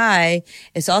 For the guy,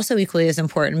 it's also equally as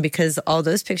important because all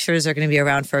those pictures are going to be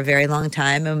around for a very long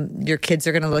time, and your kids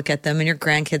are going to look at them, and your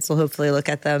grandkids will hopefully look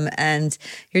at them. And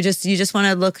you just want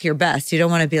to look your best. You don't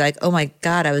want to be like, oh my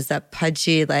God, I was that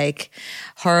pudgy, like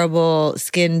horrible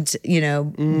skinned,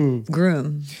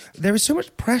 groom. There is so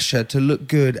much pressure to look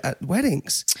good at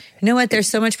weddings. You know what? There's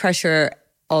so much pressure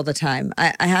all the time.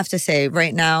 I have to say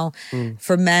right now,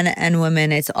 for men and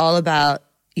women, it's all about,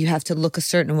 you have to look a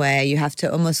certain way. You have to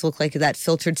almost look like that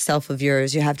filtered self of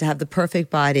yours. You have to have the perfect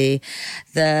body,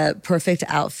 the perfect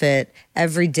outfit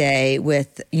every day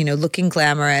with, looking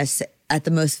glamorous at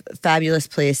the most fabulous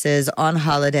places on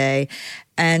holiday.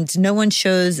 And no one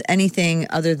shows anything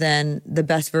other than the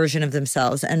best version of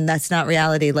themselves. And that's not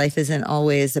reality. Life isn't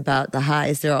always about the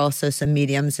highs. There are also some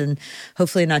mediums and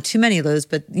hopefully not too many lows.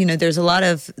 But, there's a lot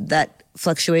of that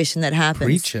fluctuation that happens.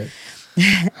 Preach it.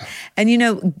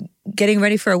 And, getting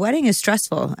ready for a wedding is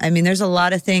stressful. I mean, there's a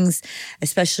lot of things,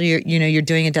 especially, you're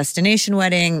doing a destination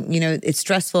wedding, it's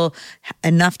stressful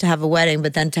enough to have a wedding,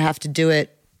 but then to have to do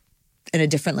it in a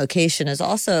different location is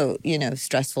also,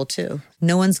 stressful too.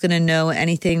 No one's going to know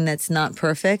anything that's not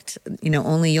perfect.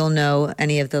 Only you'll know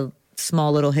any of the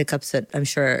small little hiccups that I'm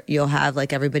sure you'll have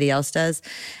like everybody else does.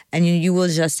 And you will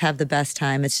just have the best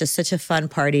time. It's just such a fun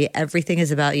party. Everything is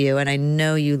about you. And I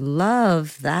know you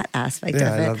love that aspect of it.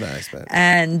 Yeah, I love that aspect.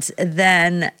 And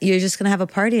then you're just going to have a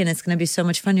party and it's going to be so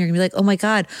much fun. You're going to be like, oh my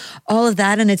God, all of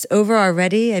that and it's over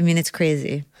already. I mean, it's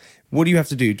crazy. What do you have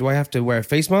to do? Do I have to wear a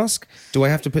face mask? Do I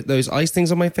have to put those ice things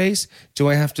on my face? Do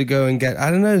I have to go and get,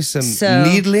 some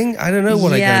needling? I don't know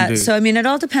what I can do. So, it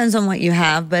all depends on what you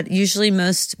have, but usually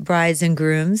most brides and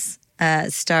grooms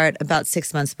start about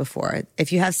 6 months before.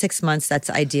 If you have 6 months, that's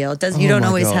ideal. You don't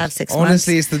always have 6 months.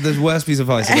 Honestly, it's the worst piece of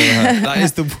advice I've ever heard. That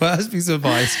is the worst piece of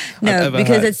advice I've ever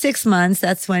because heard. at 6 months,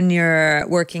 that's when you're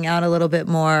working out a little bit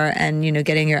more and,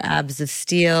 getting your abs of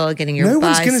steel, getting your biceps. No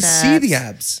one's going to see the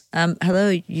abs. Hello,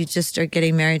 you just are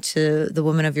getting married to the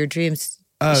woman of your dreams.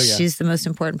 Oh, yeah. She's the most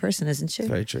important person, isn't she?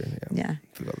 Very true. Yeah.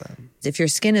 Forgot that. If your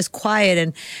skin is quiet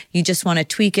and you just want to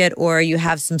tweak it, or you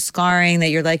have some scarring that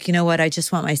you're like, you know what, I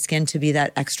just want my skin to be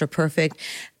that extra perfect.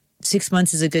 6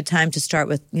 months is a good time to start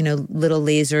with, little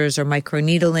lasers or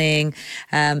microneedling.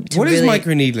 What is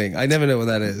microneedling? I never know what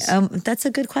that is. That's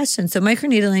a good question. So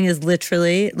microneedling is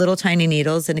literally little tiny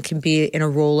needles, and it can be in a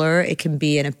roller, it can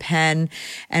be in a pen.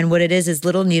 And what it is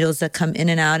little needles that come in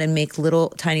and out and make little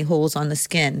tiny holes on the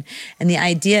skin. And the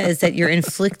idea is that you're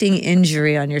inflicting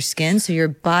injury on your skin. So your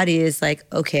body is like,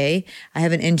 okay, I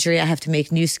have an injury, I have to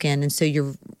make new skin. And so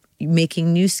you're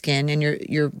making new skin, and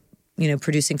you're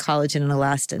producing collagen and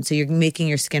elastin. So you're making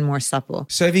your skin more supple.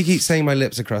 So if you keep saying my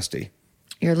lips are crusty.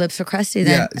 Your lips are crusty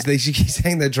then? Yeah, she keeps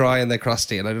saying they're dry and they're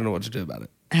crusty and I don't know what to do about it.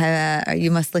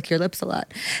 You must lick your lips a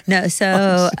lot. No,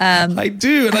 so... I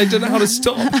do, and I don't know how to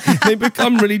stop. They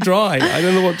become really dry. I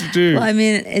don't know what to do. Well,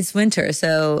 it's winter,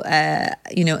 so,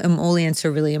 emollients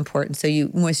are really important. So you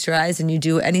moisturize and you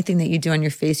do anything that you do on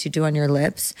your face, you do on your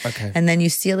lips. Okay. And then you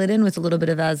seal it in with a little bit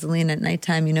of Vaseline at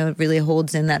nighttime. It really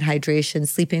holds in that hydration.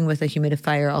 Sleeping with a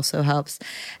humidifier also helps.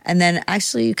 And then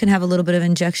actually you can have a little bit of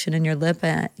injection in your lip,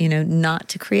 not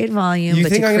to create volume, but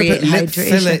to create hydration. You think I'm going to put lip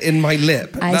filler in my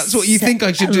lip? That's what you think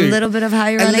I should do? A little bit of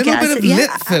hyaluronic acid. A little bit of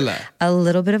lip filler. A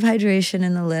little bit of hydration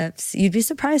in the lips. You'd be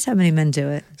surprised how many men do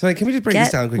it. So can we just break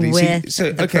this down quickly?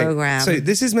 The program. So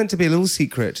this is meant to be a little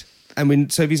secret. I mean,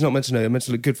 Sophie's not meant to know. I'm meant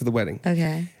to look good for the wedding.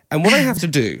 Okay. And what I have to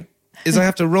do is I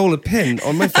have to roll a pin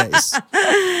on my face.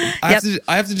 I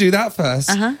have to do that first.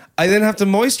 Uh-huh. I then have to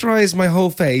moisturize my whole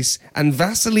face and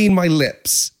Vaseline my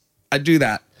lips. I do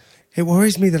that. It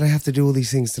worries me that I have to do all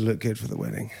these things to look good for the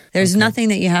wedding. There's nothing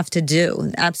that you have to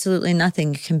do. Absolutely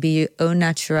nothing. You can be au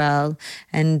naturel.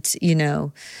 And,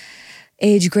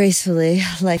 age gracefully,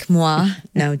 like moi.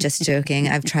 No, just joking.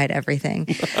 I've tried everything.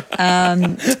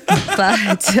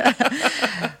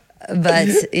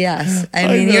 But yes, I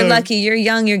mean, you're lucky. You're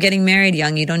young. You're getting married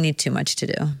young. You don't need too much to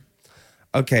do.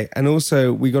 Okay, and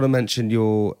also we got to mention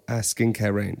your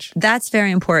skincare range. That's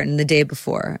very important the day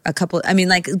before. Good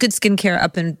skincare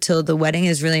up until the wedding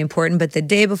is really important, but the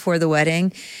day before the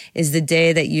wedding is the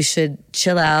day that you should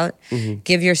chill out,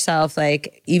 give yourself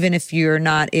like, even if you're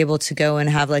not able to go and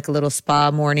have like a little spa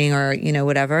morning or,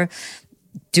 whatever,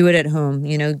 do it at home.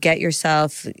 Get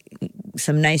yourself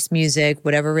some nice music,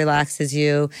 whatever relaxes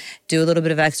you, do a little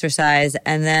bit of exercise,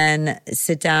 and then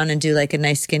sit down and do like a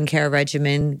nice skincare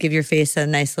regimen. Give your face a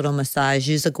nice little massage.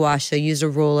 Use a gua sha, use a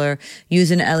roller,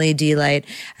 use an LED light.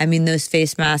 I mean, those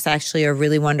face masks actually are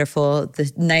really wonderful.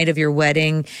 The night of your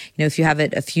wedding, if you have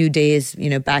it a few days,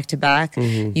 back to back,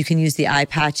 you can use the eye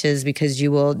patches because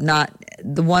you will not,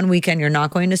 the one weekend you're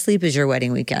not going to sleep is your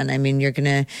wedding weekend. I mean, you're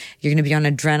gonna be on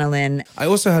adrenaline. I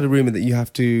also had a rumor that you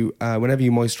have to, whenever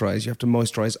you moisturize, you have to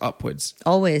moisturize upwards.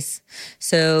 Always.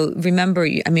 So remember,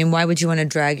 why would you want to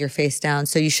drag your face down?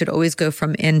 So you should always go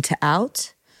from in to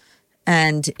out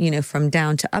and, from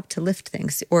down to up to lift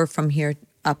things, or from here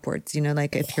upwards,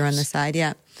 like if you're on the side.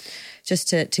 Yeah. Just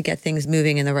to get things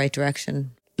moving in the right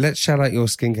direction. Let's shout out your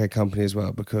skincare company as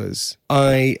well, because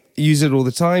I use it all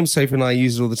the time. Sophie and I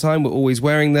use it all the time. We're always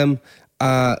wearing them.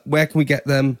 Where can we get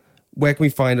them? Where can we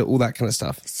find it? All that kind of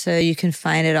stuff. So you can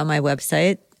find it on my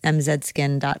website,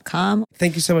 mzskin.com.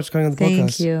 Thank you so much for coming on the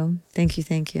podcast.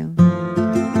 Thank you.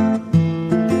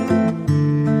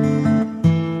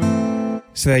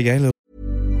 So there you go.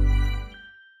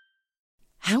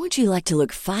 How would you like to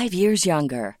look 5 years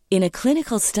younger? In a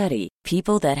clinical study,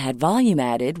 people that had volume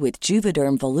added with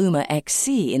Juvederm Voluma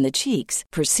XC in the cheeks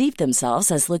perceived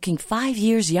themselves as looking 5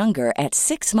 years younger at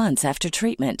 6 months after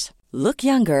treatment. Look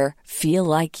younger, feel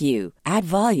like you. Add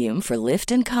volume for lift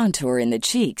and contour in the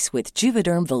cheeks with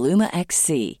Juvederm Voluma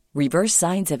XC. Reverse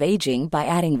signs of aging by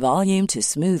adding volume to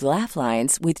smooth laugh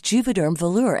lines with Juvederm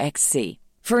Volure XC.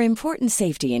 For important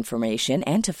safety information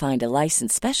and to find a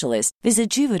licensed specialist, visit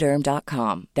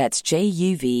Juvederm.com. That's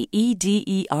JUVEDERM.com.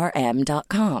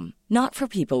 Not for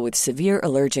people with severe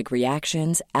allergic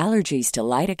reactions, allergies to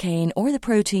lidocaine, or the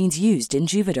proteins used in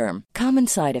Juvederm. Common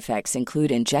side effects include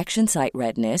injection site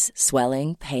redness,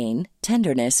 swelling, pain,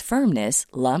 tenderness, firmness,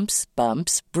 lumps,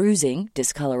 bumps, bruising,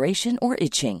 discoloration, or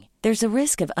itching. There's a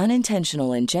risk of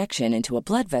unintentional injection into a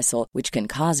blood vessel, which can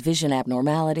cause vision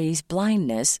abnormalities,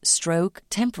 blindness, stroke,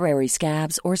 temporary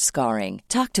scabs, or scarring.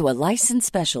 Talk to a licensed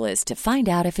specialist to find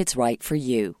out if it's right for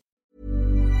you.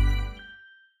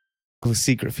 A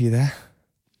secret for you there.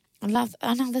 I love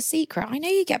another secret. I know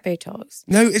you get Botox.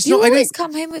 No, it's you not. You always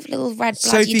come home with little red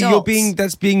bloody Sophie, dots.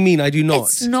 that's being mean. I do not.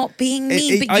 It's not being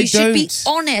mean, but you should be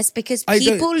honest, because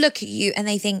people look at you and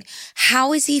they think,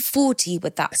 how is he 40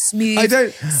 with that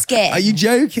smooth skin? Are you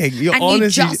joking? You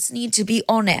just need to be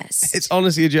honest. It's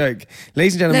honestly a joke.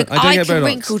 Ladies and gentlemen, look, I don't get Botox. I can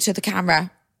wrinkle to the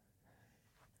camera.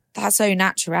 That's so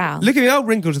natural. Look at me, I'll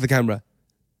wrinkle to the camera.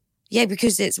 Yeah,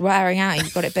 because it's wearing out.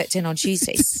 You've got it booked in on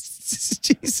Tuesday.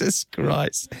 Jesus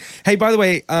Christ. Hey, by the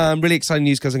way, really exciting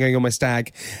news because I'm going on my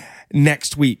stag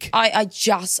next week. I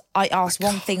asked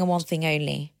one thing and one thing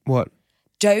only. What?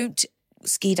 Don't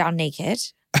ski down naked.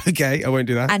 Okay, I won't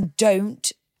do that. And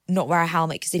don't not wear a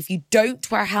helmet, because if you don't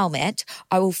wear a helmet,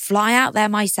 I will fly out there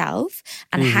myself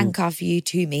and handcuff you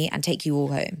to me and take you all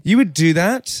home. You would do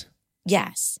that?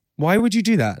 Yes. Why would you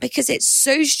do that? Because it's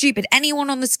so stupid. Anyone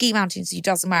on the ski mountains who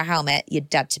doesn't wear a helmet, you're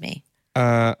dead to me.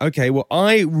 Okay, well,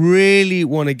 I really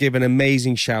want to give an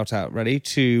amazing shout out, ready,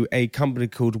 to a company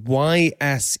called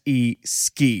YSE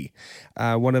Ski.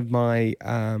 One of my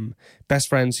best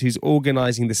friends who's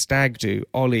organising the stag do,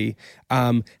 Ollie,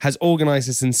 has organised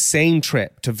this insane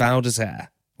trip to Val d'Isère.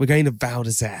 We're going to Val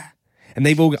d'Isère. And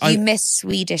they've all. You missed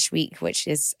Swedish Week, which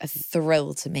is a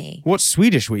thrill to me. What's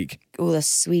Swedish Week? All the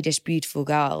Swedish beautiful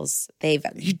girls. They've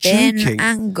been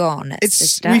and gone.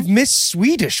 We've missed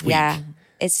Swedish Week. Yeah,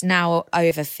 it's now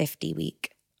over 50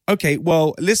 week. Okay,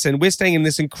 well, listen, we're staying in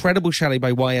this incredible chalet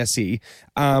by YSE,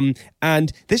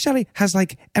 and this chalet has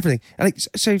like everything. Like,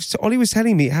 so Ollie was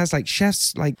telling me it has like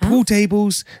chefs, like pool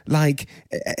tables, like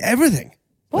everything.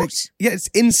 What? Like, yeah, it's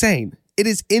insane. It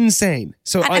is insane.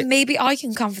 So and maybe I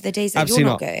can come for the days that you're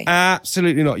not going.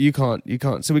 Absolutely not. You can't.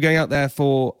 So we're going out there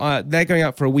for. They're going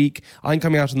out for a week. I'm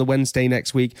coming out on the Wednesday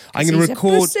next week. I'm going to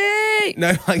record. No,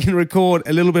 I'm going to record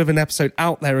a little bit of an episode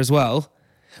out there as well.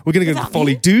 We're going to go to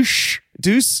Folie Douce,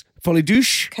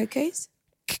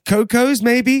 Coco's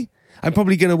maybe. I'm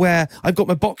probably going to wear. I've got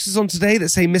my boxes on today that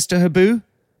say Mr. Haboo.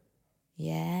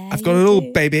 Yeah. I've got it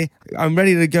all, baby. I'm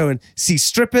ready to go and see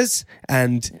strippers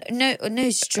and... No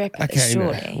strippers, Okay,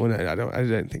 surely. no. Well, no, I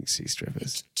don't think see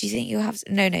strippers. Do you think you'll have...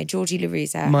 No, Georgie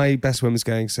Louisa. My best woman's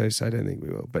going, so I don't think we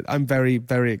will. But I'm very,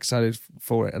 very excited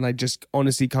for it. And I just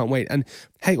honestly can't wait. And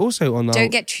hey, also on our...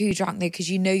 Don't get too drunk though, because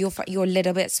you know you're a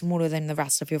little bit smaller than the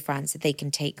rest of your friends, so they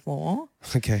can take more.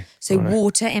 Okay. So all right.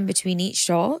 water in between each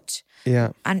shot.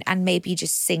 Yeah. And maybe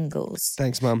just singles.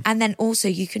 Thanks, Mum. And then also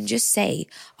you can just say,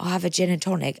 I'll have a gin and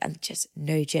tonic and just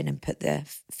no gin and put the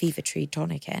Fever Tree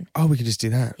tonic in. Oh, we can just do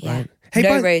that, Yeah. right? Hey,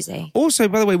 No rosé. Also,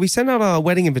 by the way, we send out our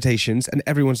wedding invitations and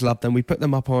everyone's loved them. We put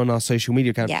them up on our social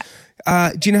media account.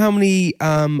 Yeah. Do you know how many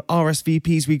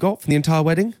RSVPs we got for the entire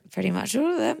wedding? Pretty much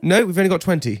all of them. No, we've only got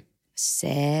 20.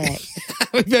 Sick.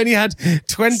 We've only had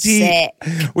 20. Sick.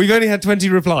 We've only had 20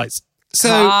 replies. So,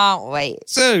 Can't wait.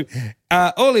 So,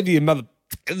 all of you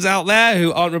motherfuckers out there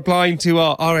who aren't replying to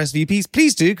our RSVPs,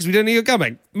 please do, because we don't know you're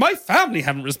coming. My family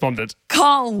haven't responded.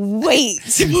 Can't wait.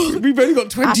 We've only got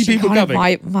 20 Actually, people kind of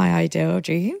coming. my ideal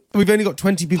dream. We've only got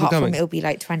 20 people Apart coming. from it'll be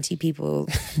like 20 people.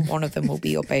 One of them will be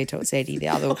your Botox lady, the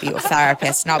other will be your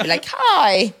therapist, and I'll be like,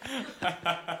 hi.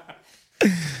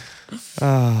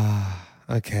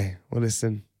 Okay. Well,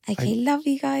 listen. Okay, love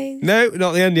you guys. No,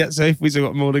 not the end yet, Soph. We've still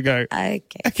got more to go.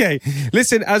 Okay.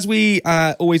 Listen, as we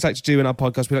always like to do in our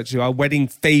podcast, we like to do our wedding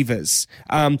favours.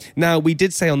 Now, we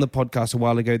did say on the podcast a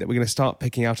while ago that we're going to start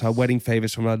picking out our wedding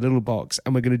favours from our little box,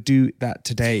 and we're going to do that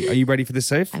today. Are you ready for this,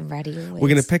 Soph? I'm ready always. We're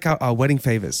going to pick out our wedding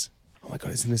favours. Oh my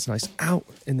God, it's in this nice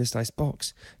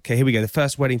box. Okay, here we go. The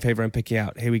first wedding favour I'm picking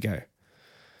out. Here we go.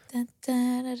 Dun,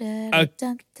 dun, dun, dun,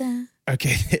 dun, dun.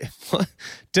 Okay.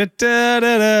 Da, da,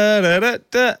 da, da,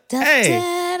 da, da.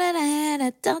 Hey.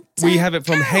 We have it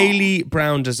from Hayley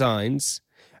Brown Designs.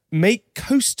 Make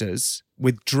coasters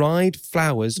with dried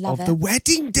flowers Love of it. the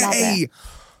wedding Love day. it.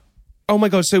 Oh my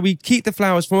God. So we keep the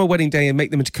flowers from our wedding day and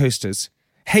make them into coasters.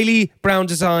 Hayley Brown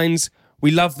Designs.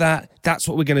 We love that. That's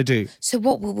what we're going to do. So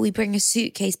what, will we bring a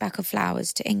suitcase back of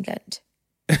flowers to England?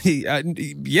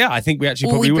 Yeah, I think we actually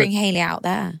Or probably we would. bring Hayley out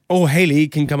there? Or Hayley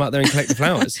can come out there and collect the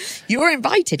flowers. You're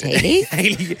invited, Hayley.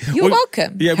 Hayley, You're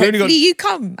welcome. Yeah, we only Hopefully got you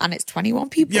come and it's 21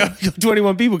 people. Yeah, we've got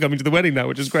 21 people coming to the wedding now,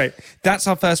 which is great. That's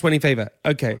our first wedding favour.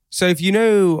 Okay. So if you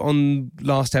know, on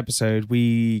last episode,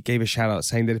 we gave a shout out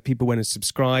saying that if people went and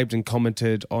subscribed and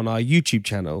commented on our YouTube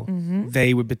channel,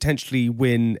 they would potentially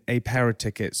win a pair of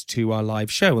tickets to our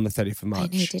live show on the 30th of March.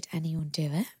 I know, did anyone do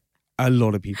it? A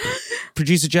lot of people.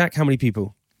 Producer Jack, how many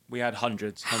people? We had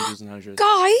hundreds and hundreds.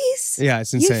 Guys! Yeah,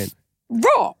 it's insane.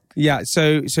 Rock! Yeah,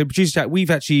 so Producer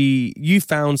Jack, you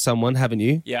found someone, haven't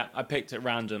you? Yeah, I picked at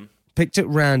random. Picked at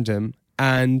random,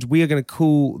 and we are going to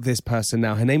call this person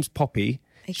now. Her name's Poppy.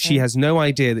 Okay. She has no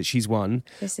idea that she's won.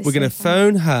 This is We're going to so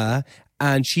phone her,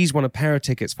 and she's won a pair of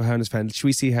tickets for her and his friend. Should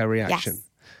we see her reaction? Yes.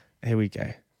 Here we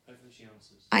go. Hopefully she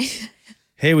answers.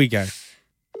 Here we go.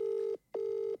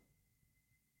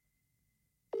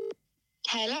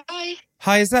 Hello.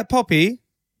 Hi, is that Poppy?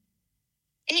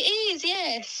 It is,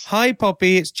 yes. Hi,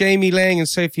 Poppy. It's Jamie Lang and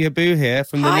Sophia Boo here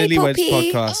from the Hi, Newlyweds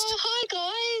Poppy. podcast. Oh, hi,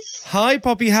 guys. Hi,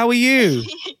 Poppy. How are you?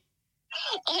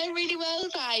 I'm really well,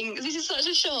 thanks. This is such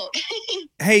a shock.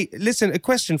 Hey, listen, a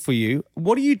question for you.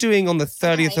 What are you doing on the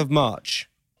 30th Okay. of March?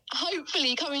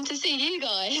 Hopefully coming to see you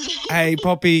guys. Hey,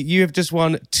 Poppy, you have just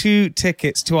won 2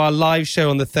 tickets to our live show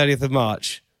on the 30th of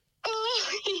March. Oh,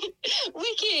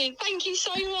 wicked. Thank you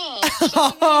so much. We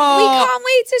can't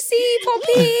wait to see you,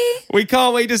 Poppy. We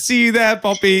can't wait to see you there,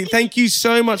 Poppy. Thank you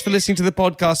so much for listening to the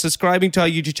podcast, subscribing to our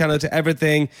YouTube channel, to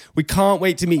everything. We can't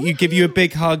wait to meet you, give you a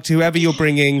big hug to whoever you're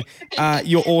bringing.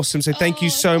 You're awesome, so thank you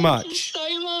so Thank you much.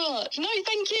 so much. No,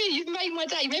 thank you. You've made my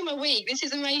day, made my week. This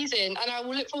is amazing. And I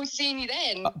will look forward to seeing you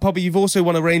then. Poppy, you've also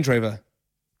won a Range Rover.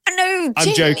 No,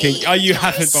 I'm Jamie. joking. Oh, you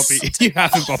haven't, Poppy. You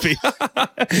haven't, Poppy.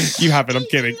 You haven't, I'm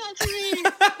kidding. Do that to me.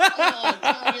 Oh,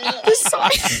 damn it.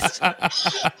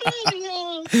 Bloody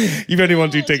hell. You've only won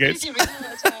 2 Oh, tickets. it's giving me a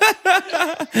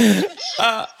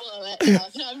heart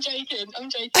attack. No, I'm joking.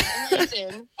 Amazing.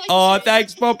 Thank Oh, you.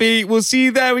 thanks, Poppy. We'll see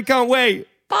you there. We can't wait.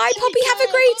 Bye, Poppy. Have a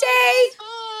great day.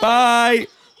 Bye.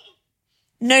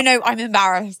 No, I'm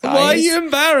embarrassed, guys. Why are you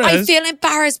embarrassed? I feel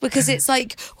embarrassed because it's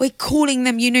like we're calling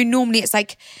them, normally it's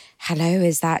like, hello,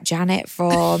 is that Janet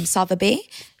from Sotheby?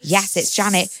 Yes, it's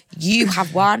Janet. You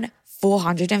have won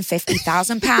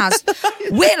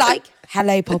 £450,000. We're like,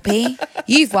 hello, Poppy.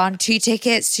 You've won 2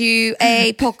 tickets to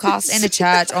a podcast in a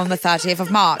church on the 30th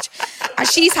of March. And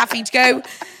she's having to go, you made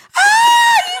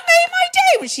my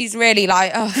day. But she's really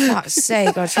like, oh, fuck's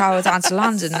sake, I'll travel down to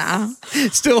London now.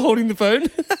 Still holding the phone?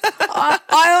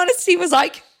 I honestly was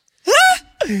like,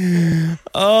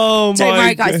 Oh, my Don't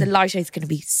worry, guys. God. The live show is going to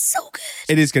be so good.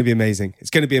 It is going to be amazing. It's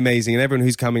going to be amazing. And everyone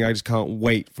who's coming, I just can't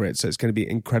wait for it. So it's going to be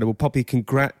incredible. Poppy,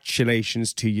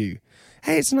 congratulations to you.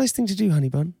 Hey, it's a nice thing to do, honey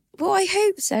bun. Well, I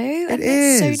hope so. And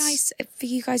is. It's so nice for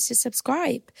you guys to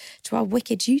subscribe to our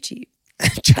wicked YouTube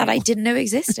that I didn't know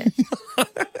existed.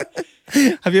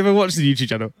 Have you ever watched the YouTube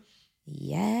channel?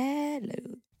 Yeah,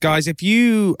 loads. Guys, if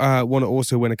you want to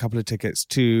also win a couple of tickets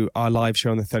to our live show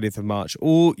on the 30th of March,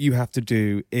 all you have to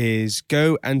do is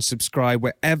go and subscribe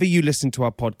wherever you listen to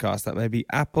our podcast. That may be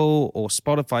Apple or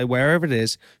Spotify, wherever it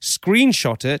is.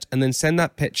 Screenshot it and then send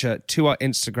that picture to our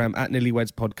Instagram at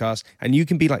Newlyweds Podcast. And you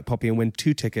can be like Poppy and win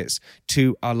 2 tickets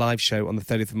to our live show on the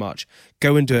 30th of March.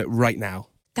 Go and do it right now.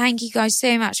 Thank you guys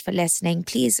so much for listening.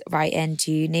 Please write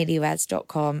into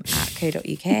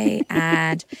newlyweds.com@co.uk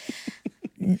and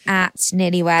at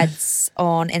Newlyweds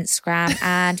on Instagram.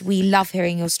 And we love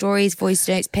hearing your stories, voice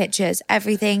notes, pictures,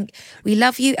 everything. We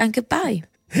love you and goodbye.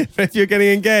 If you're getting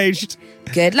engaged,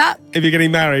 good luck. If you're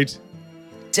getting married,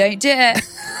 don't do it.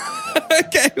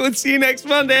 Okay, we'll see you next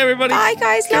Monday, everybody. Bye,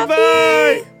 guys. Love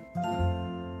Goodbye. you.